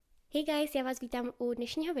Hey guys, já vás vítám u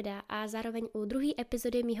dnešního videa a zároveň u druhé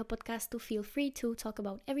epizody mýho podcastu Feel Free to Talk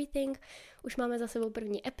About Everything. Už máme za sebou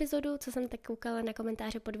první epizodu, co jsem tak koukala na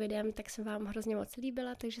komentáře pod videem, tak se vám hrozně moc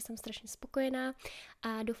líbila, takže jsem strašně spokojená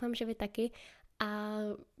a doufám, že vy taky. A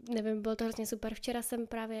nevím, bylo to hrozně super. Včera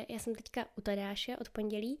já jsem teďka u Tadeáše od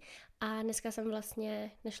pondělí a dneska jsem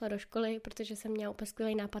vlastně nešla do školy, protože jsem měla úplně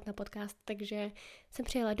skvělý nápad na podcast, takže jsem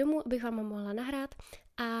přijela domů, abych vám ho mohla nahrát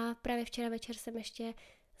a právě včera večer jsem ještě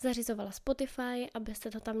zařizovala Spotify,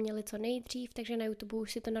 abyste to tam měli co nejdřív, takže na YouTube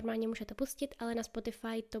už si to normálně můžete pustit, ale na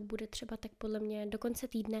Spotify to bude třeba tak podle mě do konce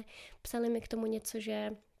týdne. Psali mi k tomu něco,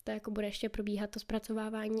 že to jako bude ještě probíhat to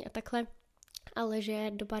zpracovávání a takhle, ale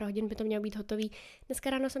že do pár hodin by to mělo být hotový. Dneska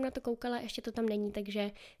ráno jsem na to koukala, ještě to tam není,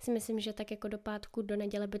 takže si myslím, že tak jako do pátku, do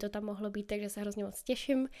neděle by to tam mohlo být, takže se hrozně moc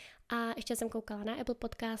těším. A ještě jsem koukala na Apple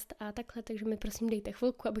Podcast a takhle, takže mi prosím dejte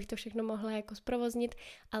chvilku, abych to všechno mohla jako zprovoznit,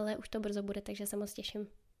 ale už to brzo bude, takže se moc těším.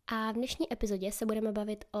 A v dnešní epizodě se budeme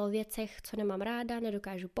bavit o věcech, co nemám ráda,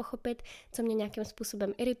 nedokážu pochopit, co mě nějakým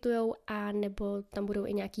způsobem iritujou, a nebo tam budou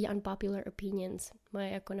i nějaký unpopular opinions, moje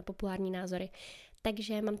jako nepopulární názory.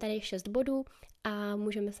 Takže mám tady 6 bodů a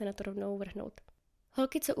můžeme se na to rovnou vrhnout.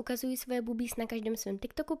 Holky, co ukazují svoje boobies na každém svém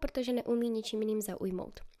TikToku, protože neumí ničím jiným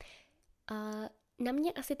zaujmout. Na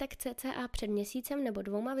mě asi tak cca před měsícem nebo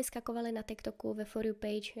 2 vyskakovaly na TikToku ve For You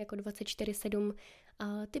page jako 24/7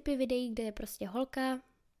 typy videí, kde je prostě holka,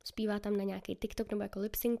 zpívá tam na nějaký TikTok nebo jako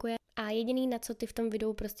lipsynkuje a jediný, na co ty v tom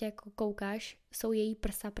videu prostě jako koukáš, jsou její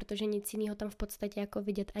prsa, protože nic jiného tam v podstatě jako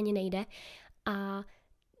vidět ani nejde. A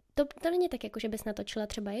to není tak jako, že bys natočila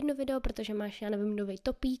třeba jedno video, protože máš, já nevím, nový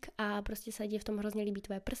topík a prostě se ti v tom hrozně líbí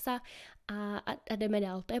tvoje prsa a jdeme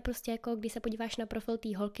dál. To je prostě jako, když se podíváš na profil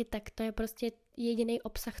té holky, tak to je prostě jediný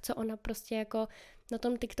obsah, co ona prostě jako na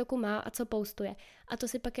tom TikToku má a co postuje. A to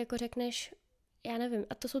si pak jako řekneš, já nevím,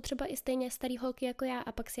 a to jsou třeba i stejně starý holky jako já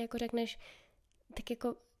a pak si jako řekneš, tak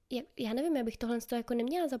jako, já nevím, já bych tohle jako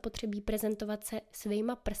neměla zapotřebí prezentovat se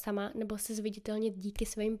svýma prsama nebo se zviditelnit díky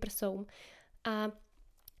svým prsům. A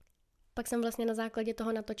pak jsem vlastně na základě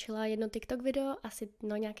toho natočila jedno TikTok video, asi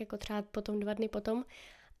nějak jako třeba potom 2 dny potom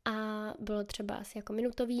a bylo třeba asi jako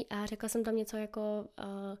minutový a řekla jsem tam něco jako,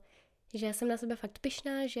 že jsem na sebe fakt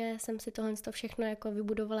pyšná, že jsem si tohle všechno jako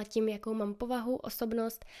vybudovala tím, jakou mám povahu,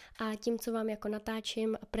 osobnost a tím, co vám jako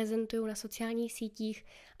natáčím a prezentuju na sociálních sítích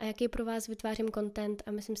a jaký pro vás vytvářím content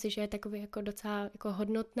a myslím si, že je takový jako docela jako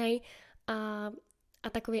hodnotnej a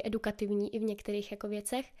takový edukativní i v některých jako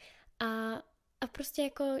věcech a prostě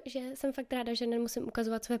jako, že jsem fakt ráda, že nemusím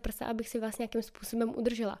ukazovat své prsa, abych si vás nějakým způsobem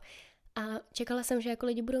udržela. A čekala jsem, že jako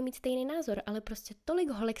lidi budou mít stejný názor, ale prostě tolik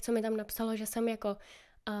holek, co mi tam napsalo, že jsem jako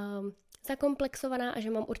zakomplexovaná a že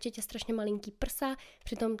mám určitě strašně malinký prsa.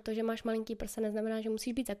 Přitom to, že máš malinký prsa, neznamená, že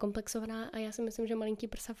musíš být zakomplexovaná a já si myslím, že malinký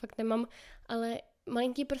prsa fakt nemám, ale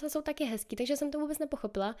malinký prsa jsou taky hezký, takže jsem to vůbec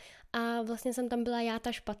nepochopila a vlastně jsem tam byla já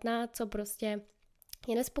ta špatná, co prostě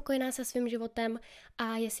je nespokojená se svým životem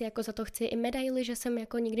a jestli jako za to chci i medaily, že jsem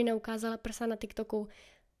jako nikdy neukázala prsa na TikToku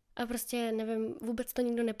a prostě nevím, vůbec to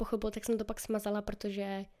nikdo nepochopil, tak jsem to pak smazala,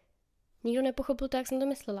 protože nikdo nepochopil to, jak jsem to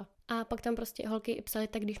myslela. A pak tam prostě holky i psali,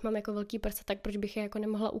 tak když mám jako velký prsa, tak proč bych je jako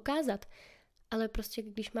nemohla ukázat. Ale prostě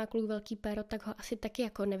když má kluk velký péro, tak ho asi taky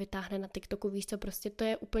jako nevytáhne na TikToku, víš co, prostě to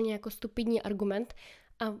je úplně jako stupidní argument.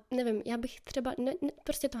 A nevím, já bych třeba,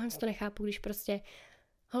 prostě tohle to nechápu, když prostě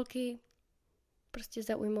holky prostě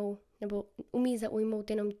zaujmou, nebo umí zaujmout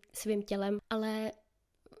jenom svým tělem, ale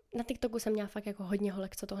na TikToku jsem měla fakt jako hodně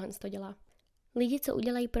holek, co tohle to dělá. Lidi, co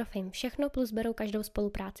udělají pro fame, všechno plus berou každou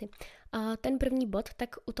spolupráci. A ten první bod,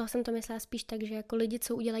 tak u toho jsem to myslela spíš tak, že jako lidi,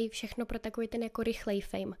 co udělají všechno pro takový ten jako rychlej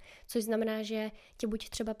fame, což znamená, že tě buď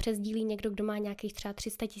třeba přesdílí někdo, kdo má nějakých třeba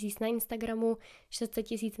 300 000 na Instagramu,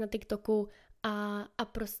 600 000 na TikToku a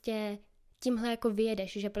prostě tímhle jako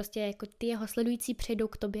vyjedeš, že prostě jako ty jeho sledující přejdou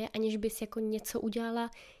k tobě, aniž bys jako něco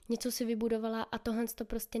udělala, něco si vybudovala a tohle to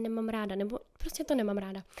prostě nemám ráda, nebo prostě to nemám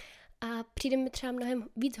ráda. A přijde mi třeba mnohem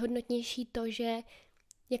víc hodnotnější to, že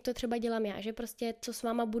jak to třeba dělám já, že prostě co s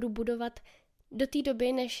váma budu budovat do té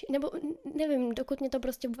doby, nebo nevím, dokud mě to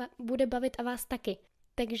prostě bude bavit a vás taky.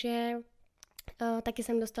 Takže taky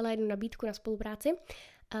jsem dostala jednu nabídku na spolupráci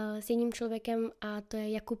s jedním člověkem a to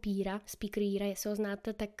je Jakub Jíra, Speaker Jíra, jestli ho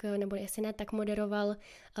znáte, tak, nebo jestli ne, tak moderoval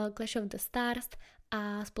Clash of the Stars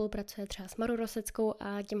a spolupracuje třeba s Marou Roseckou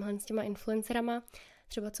a s těma influencerama,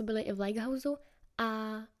 třeba co byli i v Lighthouseu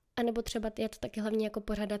a nebo třeba je to taky hlavně jako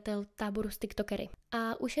pořadatel táboru s tiktokery.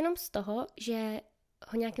 A už jenom z toho, že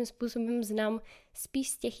ho nějakým způsobem znám spíš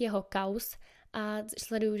z těch jeho kauz a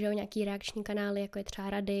sleduju, že ho nějaký reakční kanály, jako je třeba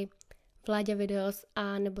Rady, Vláďa Videos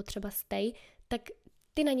a nebo třeba Stay, tak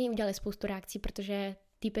ty na něj udělali spoustu reakcí, protože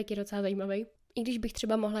týpek je docela zajímavý. i když bych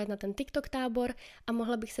třeba mohla jít na ten TikTok tábor a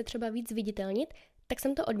mohla bych se třeba víc viditelnit, tak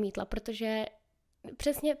jsem to odmítla, protože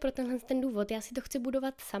přesně pro ten důvod, já si to chci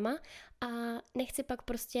budovat sama a nechci pak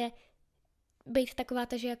prostě být taková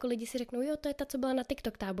ta, že jako lidi si řeknou, jo, to je ta, co byla na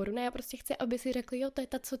TikTok táboru. Ne, já prostě chci, aby si řekli, jo, to je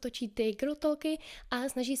ta, co točí ty girl talky a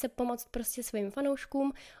snaží se pomoct prostě svým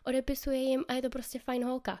fanouškům, odepisuje jim a je to prostě fajn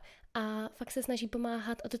holka. A fakt se snaží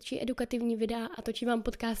pomáhat a točí edukativní videa a točí vám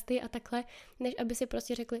podcasty a takhle, než aby si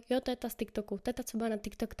prostě řekli, jo, to je ta z TikToku, to je ta, co byla na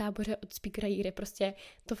TikTok táboře od speakera Jiry, prostě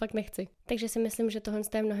to fakt nechci. Takže si myslím, že tohle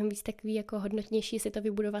je mnohem víc takový jako hodnotnější si to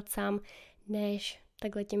vybudovat sám, než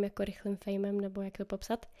takhle tím jako rychlým fejmem, nebo jak to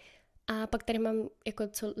popsat. A pak tady mám jako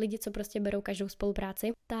lidi, co prostě berou každou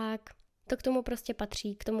spolupráci, tak to k tomu prostě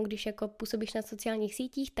patří, k tomu, když jako působíš na sociálních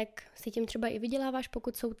sítích, tak si tím třeba i vyděláváš,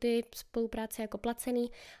 pokud jsou ty spolupráce jako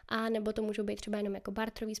placený, a nebo to můžou být třeba jenom jako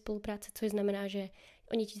barterový spolupráce, což znamená, že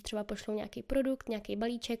oni ti třeba pošlou nějaký produkt, nějaký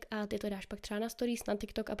balíček a ty to dáš pak třeba na stories, na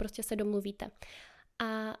TikTok a prostě se domluvíte.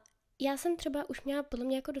 A já jsem třeba už měla podle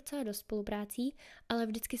mě jako docela dost spoluprácí, ale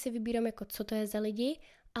vždycky si vybírám jako co to je za lidi,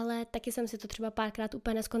 ale taky jsem si to třeba párkrát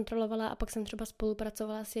úplně neskontrolovala a pak jsem třeba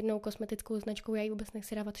spolupracovala s jednou kosmetickou značkou, já jí vůbec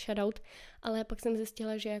nechci dávat shoutout, ale pak jsem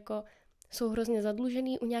zjistila, že jako jsou hrozně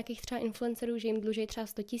zadlužený u nějakých třeba influencerů, že jim dluží třeba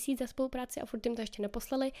 100 000 za spolupráci a furt jim to ještě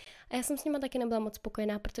neposlali a já jsem s nima taky nebyla moc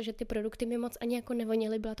spokojená, protože ty produkty mi moc ani jako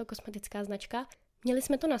nevonily, byla to kosmetická značka. Měli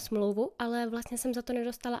jsme to na smlouvu, ale vlastně jsem za to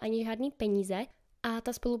nedostala ani žádný peníze. A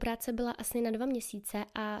ta spolupráce byla asi na 2 měsíce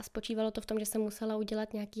a spočívalo to v tom, že jsem musela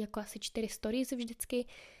udělat nějaký jako asi 4 stories vždycky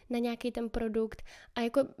na nějaký ten produkt a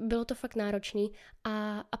jako bylo to fakt náročný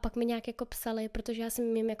a pak mi nějak jako psali, protože já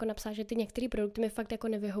jsem jim jako napsala, že ty některé produkty mi fakt jako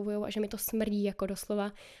nevyhovujou a že mi to smrdí jako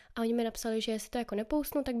doslova a oni mi napsali, že jestli to jako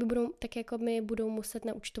nepousnu, tak jako mi budou muset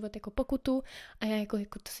naúčtovat jako pokutu a já jako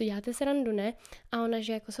to si děláte srandu, ne? A ona,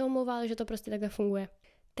 že jako se omlouvala, že to prostě takhle funguje.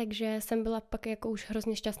 Takže jsem byla pak jako už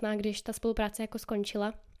hrozně šťastná, když ta spolupráce jako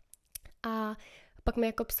skončila a pak mi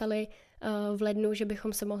jako psali v lednu, že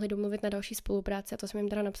bychom se mohli domluvit na další spolupráci a to jsem jim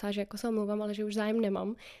teda napsala, že jako se omlouvám, ale že už zájem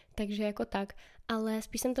nemám, takže jako tak. Ale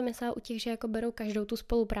spíš jsem to myslela u těch, že jako berou každou tu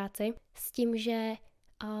spolupráci s tím, že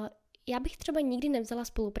já bych třeba nikdy nevzala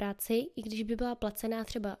spolupráci, i když by byla placená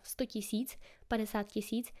třeba 100 000, 50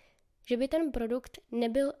 000, že by ten produkt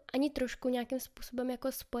nebyl ani trošku nějakým způsobem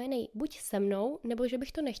jako spojený buď se mnou, nebo že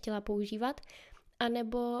bych to nechtěla používat,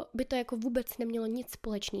 anebo by to jako vůbec nemělo nic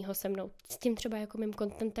společného se mnou, s tím třeba jako mým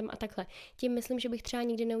contentem a takhle. Tím myslím, že bych třeba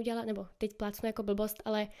nikdy neudělala, nebo teď plácnu jako blbost,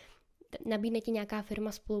 ale nabídne ti nějaká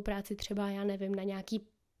firma spolupráci třeba, já nevím, na nějaký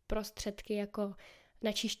prostředky jako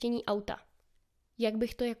na čištění auta. Jak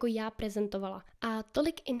bych to jako já prezentovala. A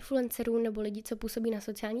tolik influencerů nebo lidí, co působí na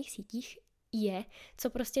sociálních sítích, co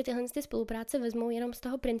prostě tyhle spolupráce vezmou jenom z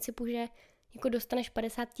toho principu, že jako dostaneš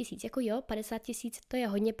 50 000. Jako jo, 50 000 to je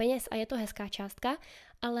hodně peněz a je to hezká částka,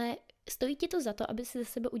 ale stojí ti to za to, aby si ze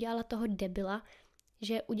sebe udělala toho debila,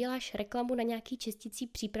 že uděláš reklamu na nějaký čistící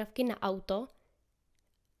přípravky na auto,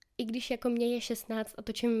 i když jako mě je 16 a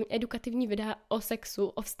točím edukativní videa o sexu,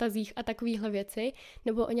 o vztazích a takovýhle věci,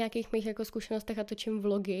 nebo o nějakých mých jako zkušenostech a točím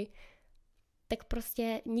vlogy, tak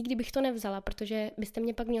prostě nikdy bych to nevzala, protože byste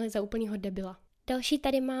mě pak měli za úplnýho debila. Další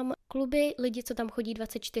tady mám kluby, lidi, co tam chodí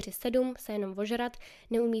 24/7, se jenom ožrat,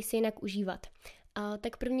 neumí si jinak užívat.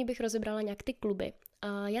 Tak první bych rozebrala nějak ty kluby.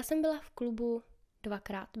 Já jsem byla v klubu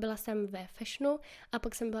 2krát. Byla jsem ve Fashionu a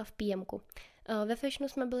pak jsem byla v PMku. Ve Fashionu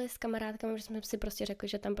jsme byli s kamarádkami, že jsme si prostě řekli,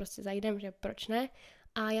 že tam prostě zajdem, že proč ne.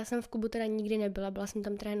 A já jsem v klubu teda nikdy nebyla, byla jsem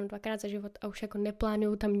tam teda jenom 2krát za život a už jako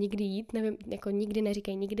neplánuju tam nikdy jít, nevím, jako nikdy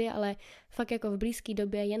neříkej nikdy, ale fakt jako v blízké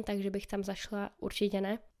době jen tak, že bych tam zašla, určitě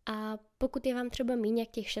ne. A pokud je vám třeba míň jak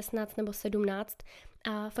těch 16 nebo 17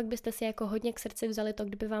 a fakt byste si jako hodně k srdci vzali to,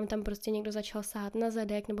 kdyby vám tam prostě někdo začal sahat na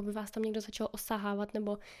zadek, nebo by vás tam někdo začal osahávat,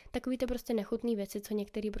 nebo takový ty prostě nechutné věci, co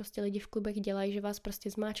některý prostě lidi v klubech dělají, že vás prostě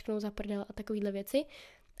zmáčknou za prdel a takovýhle věci.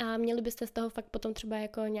 A měli byste z toho fakt potom třeba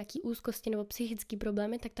jako nějaký úzkosti nebo psychický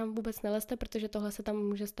problémy, tak tam vůbec nelezte, protože tohle se tam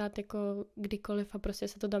může stát jako kdykoliv a prostě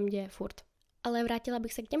se to tam děje furt. Ale vrátila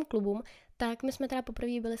bych se k těm klubům, tak my jsme teda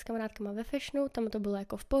poprvé byli s kamarádkama ve Fashionu, tam to bylo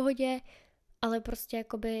jako v pohodě, ale prostě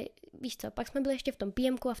jakoby, víš co, pak jsme byli ještě v tom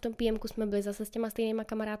PMku a v tom PMku jsme byli zase s těma stejnýma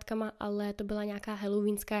kamarádkama, ale to byla nějaká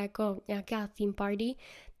halloweenská jako nějaká theme party,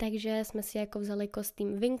 takže jsme si jako vzali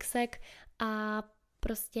kostým Winksek a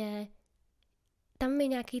prostě tam mi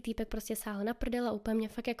nějaký týpek prostě sáhl na prdel a úplně mě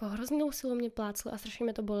fakt jako hroznou silou mě plácl a strašně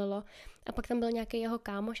mě to bolelo. A pak tam byl nějaký jeho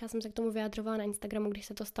kámoš, já jsem se k tomu vyjadřovala na Instagramu, když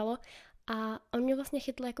se to stalo. A on mě vlastně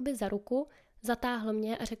chytl jakoby za ruku, zatáhl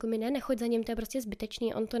mě a řekl mi, ne, nechoď za ním, to je prostě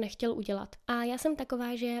zbytečný, on to nechtěl udělat. A já jsem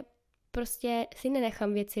taková, že prostě si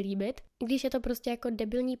nenechám věci líbit. Když je to prostě jako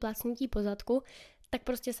debilní plácnutí po zadku, tak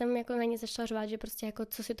prostě jsem jako na ně začala řvát, že prostě jako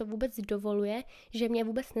co si to vůbec dovoluje, že mě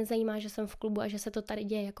vůbec nezajímá, že jsem v klubu a že se to tady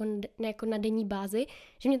děje jako na denní bázi,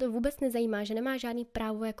 že mě to vůbec nezajímá, že nemá žádný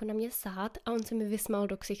právo jako na mě sahat a on se mi vysmál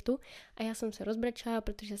do ksichtu a já jsem se rozbrečela,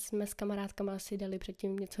 protože jsme s kamarádkama si dali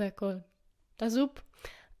předtím něco jako na zub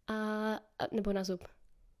nebo na zub.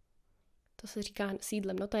 To se říká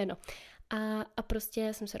sídlem, no to je jedno. A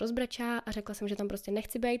prostě jsem se rozbrečela a řekla jsem, že tam prostě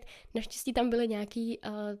nechci být. Naštěstí tam byly nějaký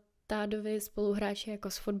tádovi spoluhráči jako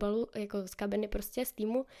z fotbalu, jako z kabiny prostě, z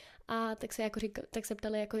týmu a tak se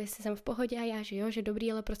ptali, jako jestli jsem v pohodě a já, že jo, že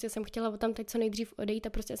dobrý, ale prostě jsem chtěla tam teď co nejdřív odejít a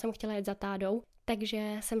prostě jsem chtěla jet za tádou.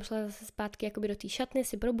 Takže jsem šla zase zpátky jakoby do té šatny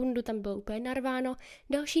si pro bundu, tam bylo úplně narváno.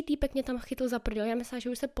 Další týpek mě tam chytl za prdel, já myslela, že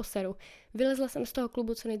už se poseru. Vylezla jsem z toho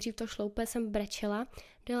klubu, co nejdřív to šlo, úplně jsem brečela,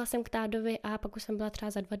 dojela jsem k tádovi a pak už jsem byla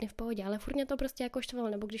třeba za 2 dny v pohodě, ale furt mě to prostě jako štvalo,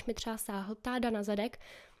 nebo když mi třeba sáhl táda na zadek,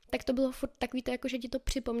 tak to bylo furt takový to, jako že ti to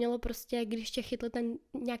připomnělo prostě, když tě chytl ten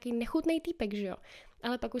nějaký nechutný týpek, že jo.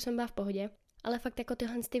 Ale pak už jsem byla v pohodě. Ale fakt jako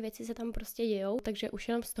tyhle ty věci se tam prostě dějou, takže už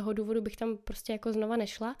jenom z toho důvodu bych tam prostě jako znova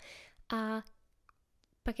nešla. A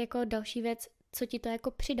pak jako další věc, co ti to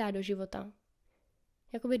jako přidá do života.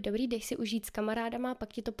 Jakoby dobrý, jdeš si užít s kamarádama,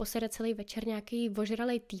 pak ti to posere celý večer nějaký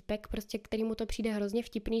ožralej týpek, prostě kterýmu to přijde hrozně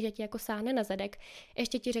vtipný, že ti jako sáhne na zadek.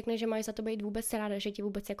 Ještě ti řekne, že máš za to být vůbec ráda, že ti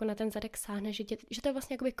vůbec jako na ten zadek sáhne, že to je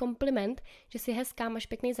vlastně jakoby kompliment, že jsi hezká, máš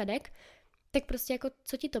pěkný zadek. Tak prostě jako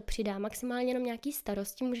co ti to přidá? Maximálně jenom nějaký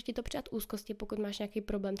starosti, může ti to přidat úzkosti, pokud máš nějaký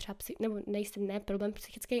problém třeba problém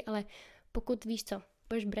psychický, ale pokud víš co,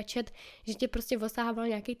 budeš brečet, že tě prostě osával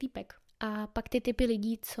nějaký týpek. A pak ty typy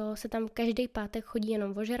lidí, co se tam každý pátek chodí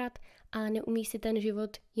jenom ožerat a neumí si ten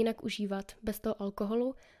život jinak užívat bez toho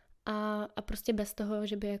alkoholu a prostě bez toho,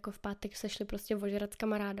 že by jako v pátek se šli prostě ožerat s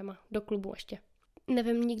kamarádama do klubu ještě.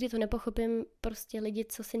 Nevím, nikdy to nepochopím, prostě lidi,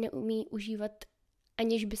 co si neumí užívat,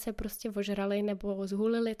 aniž by se prostě ožrali nebo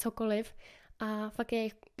zhulili cokoliv a fakt je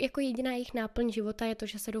jako jediná jejich náplň života je to,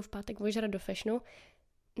 že se jdou v pátek ožrat do fashionu.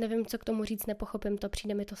 Nevím, co k tomu říct, nepochopím to,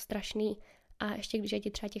 přijde mi to strašný. A ještě když je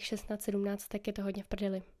ti třeba těch 16-17, tak je to hodně v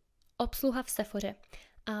prdeli. Obsluha v Sephoře.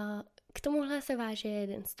 A k tomuhle se váže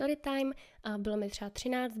jeden storytime. A bylo mi třeba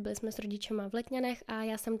 13, byli jsme s rodičema v Letňanech a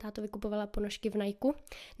já jsem tátovi kupovala ponožky v Nike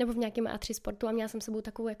nebo v nějakém A3 sportu a měla jsem s sebou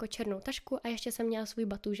takovou jako černou tašku a ještě jsem měla svůj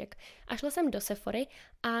batůžek. A šla jsem do Sephory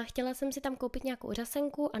a chtěla jsem si tam koupit nějakou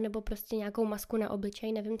řasenku anebo prostě nějakou masku na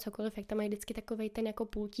obličej, nevím cokoliv, jak tam mají vždycky takovej ten jako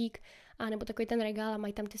pultík a nebo takový ten regál a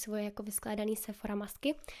mají tam ty svoje jako vyskládaný Sephora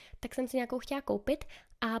masky. Tak jsem si nějakou chtěla koupit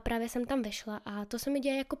a právě jsem tam vešla a to se mi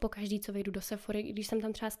děje jako pokaždý, co vejdu do Sephory, když jsem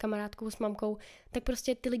tam třeba s kamarádkou, s mamkou, tak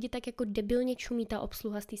prostě ty lidi tak jako debilně čumí ta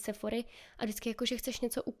obsluha z té Sephory a vždycky jako, že chceš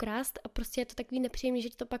něco ukrást a prostě je to takový nepříjemný, že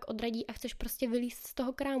ti to pak odradí a chceš prostě vylízt z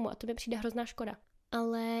toho krámu a to mi přijde hrozná škoda.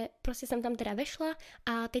 Ale prostě jsem tam teda vešla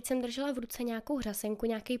a teď jsem držela v ruce nějakou řasenku,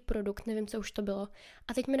 nějaký produkt, nevím, co už to bylo.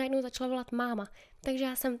 A teď mi najednou začala volat máma. Takže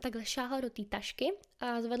já jsem takhle šáhla do té tašky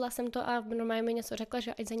a zvedla jsem to a normálně mi něco řekla,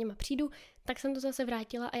 že ať za něma přijdu, tak jsem to zase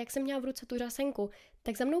vrátila a jak jsem měla v ruce tu řasenku,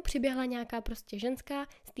 tak za mnou přiběhla nějaká prostě ženská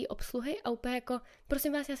z té obsluhy a úplně jako,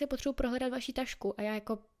 prosím vás, já si potřebuji prohledat vaši tašku a já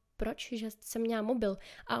jako, proč, že jsem měla mobil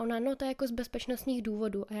a ona, no to je jako z bezpečnostních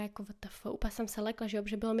důvodů a já jako úplně jsem se lekla,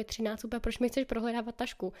 že bylo mi 13, úplně proč mi chceš prohledávat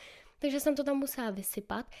tašku, takže jsem to tam musela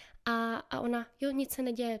vysypat a ona, jo, nic se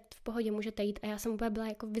neděje, v pohodě, můžete jít a já jsem úplně byla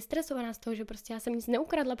jako vystresovaná z toho, že prostě já jsem nic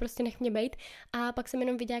neukradla, prostě nech mě bejt a pak jsem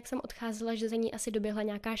jenom viděla, jak jsem odcházela, že za ní asi doběhla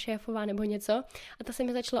nějaká šéfová nebo něco a ta se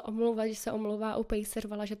mi začala omlouvat, že se omlouvá a úplně se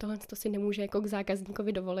řvala, že tohle to si nemůže jako k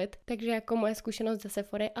zákazníkovi dovolit, takže jako moje zkušenost ze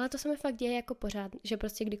Sephory, ale to se mi fakt děje jako pořád, že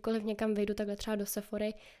prostě kdykoliv někam vejdu takhle třeba do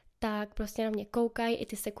Sephory, tak prostě na mě koukají i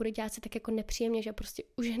ty sekuritáci tak jako nepříjemně, že prostě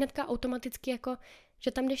už hnedka automaticky jako,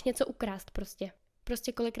 že tam jdeš něco ukrást prostě.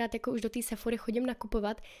 Prostě kolikrát jako už do té Sephory chodím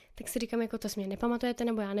nakupovat, tak si říkám, jako to si mě nepamatujete,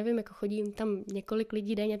 nebo já nevím, jako chodím tam několik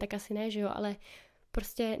lidí denně, tak asi ne, že jo, ale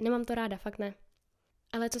prostě nemám to ráda, fakt ne.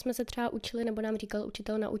 Ale co jsme se třeba učili, nebo nám říkal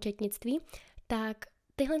učitel na účetnictví, tak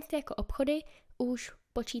tyhle jako obchody už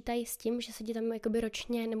počítají s tím, že se ti tam jakoby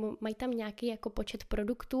ročně, nebo mají tam nějaký jako počet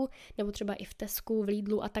produktů, nebo třeba i v Tesku, v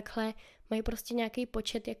Lidlu a takhle, mají prostě nějaký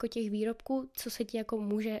počet jako těch výrobků, co se ti jako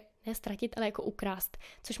může nestratit, ale jako ukrást,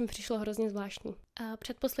 což mi přišlo hrozně zvláštní. A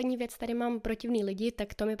předposlední věc, tady mám protivný lidi,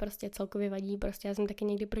 tak to mi prostě celkově vadí, prostě já jsem taky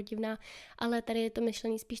někdy protivná, ale tady je to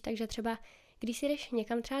myšlený spíš tak, že třeba když si jdeš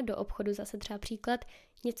někam třeba do obchodu, zase třeba příklad,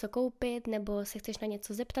 něco koupit, nebo se chceš na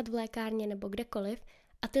něco zeptat v lékárně, nebo kdekoliv,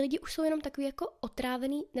 a ty lidi už jsou jenom takový jako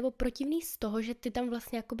otrávený nebo protivný z toho, že ty tam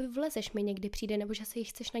vlastně jakoby vlezeš, mi někdy přijde, nebo že se jich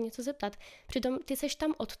chceš na něco zeptat. Přitom ty seš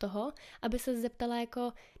tam od toho, aby se zeptala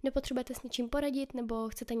jako, nepotřebujete s něčím poradit, nebo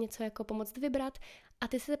chcete něco jako pomoct vybrat a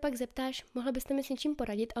ty se pak zeptáš, mohla byste mi s něčím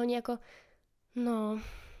poradit a oni jako, No,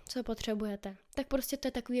 co potřebujete. Tak prostě to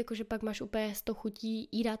je takový, jako že pak máš úplně 100 chutí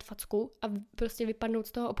jí dát facku a prostě vypadnout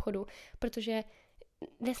z toho obchodu, protože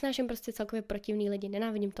nesnáším prostě celkově protivný lidi,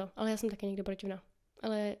 nenávidím to, ale já jsem taky někde protivná.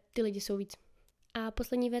 Ale ty lidi jsou víc. A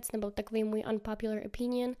poslední věc, nebo takový můj unpopular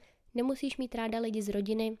opinion, nemusíš mít ráda lidi z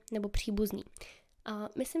rodiny nebo příbuzný. A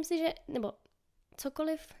myslím si, že, nebo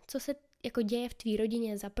cokoliv, co se jako děje v tvý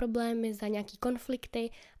rodině za problémy, za nějaký konflikty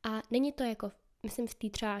a není to jako, myslím v té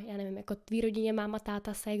třeba, já nevím, jako tvý rodině máma,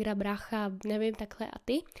 táta, ségra, brácha, nevím, takhle a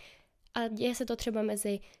ty. A děje se to třeba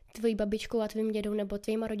mezi tvojí babičkou a tvým dědou nebo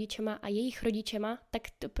tvýma rodičema a jejich rodičema, tak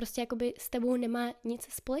to prostě jakoby s tebou nemá nic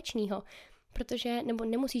společného. Protože, nebo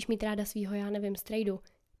nemusíš mít ráda svýho, já nevím, strejdu,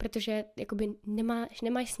 protože jakoby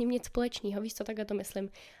nemáš s ním nic společného, víš co, takhle to myslím.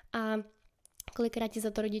 A kolikrát ti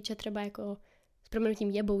za to rodiče třeba jako s proměnutím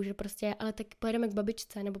jebou, že prostě, ale tak pojedeme k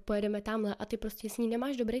babičce nebo pojedeme tamhle a ty prostě s ní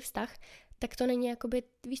nemáš dobrý vztah, tak to není jakoby,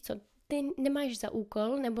 víš co, ty nemáš za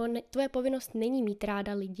úkol, nebo tvoje povinnost není mít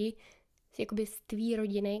ráda lidi jakoby z tvý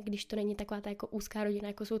rodiny, když to není taková ta jako úzká rodina,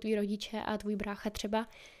 jako jsou tví rodiče a tvůj brácha třeba,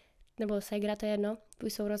 nebo ségra, to je jedno, tvůj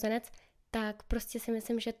sourozenec, tak prostě si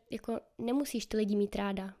myslím, že jako nemusíš ty lidi mít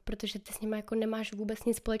ráda, protože ty s nimi jako nemáš vůbec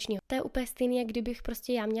nic společného. To je úplně stejné, jak kdybych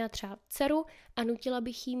prostě já měla třeba dceru a nutila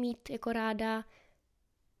bych jí mít jako ráda,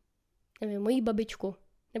 nevím, mojí babičku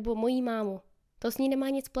nebo mojí mámu. To s ní nemá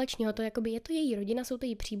nic společného, to jakoby je to její rodina, jsou to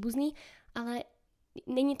její příbuzní, ale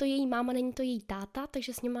není to její máma, není to její táta,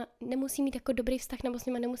 takže s nima nemusí mít jako dobrý vztah nebo s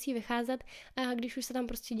nima nemusí vycházet a když už se tam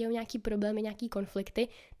prostě dějou nějaký problémy, nějaký konflikty,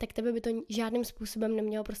 tak tebe by to žádným způsobem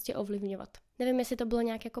nemělo prostě ovlivňovat. Nevím, jestli to bylo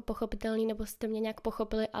nějak jako pochopitelný, nebo jste mě nějak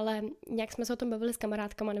pochopili, ale nějak jsme se o tom bavili s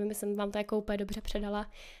kamarádkama, nevím, jestli jsem vám to jako úplně dobře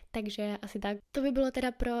předala, takže asi tak. To by bylo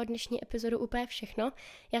teda pro dnešní epizodu úplně všechno.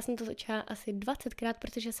 Já jsem to točila asi 20krát,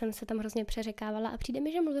 protože jsem se tam hrozně přeřekávala a přijde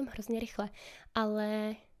mi, že mluvím hrozně rychle,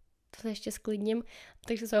 ale to se ještě sklidním,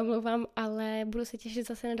 takže se omlouvám, ale budu se těšit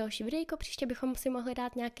zase na další videjko, příště bychom si mohli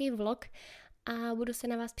dát nějaký vlog a budu se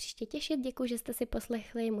na vás příště těšit, děkuji, že jste si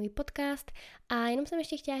poslechli můj podcast a jenom jsem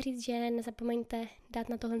ještě chtěla říct, že nezapomeňte dát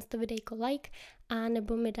na tohle videjko like a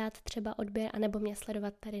nebo mi dát třeba odběr a nebo mě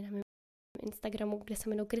sledovat tady na mém Instagramu, kde se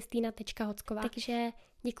jmenuji Kristýna.hocková. Takže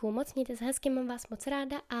děkuju moc, mějte se hezky, mám vás moc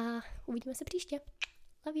ráda a uvidíme se příště.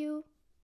 Love you!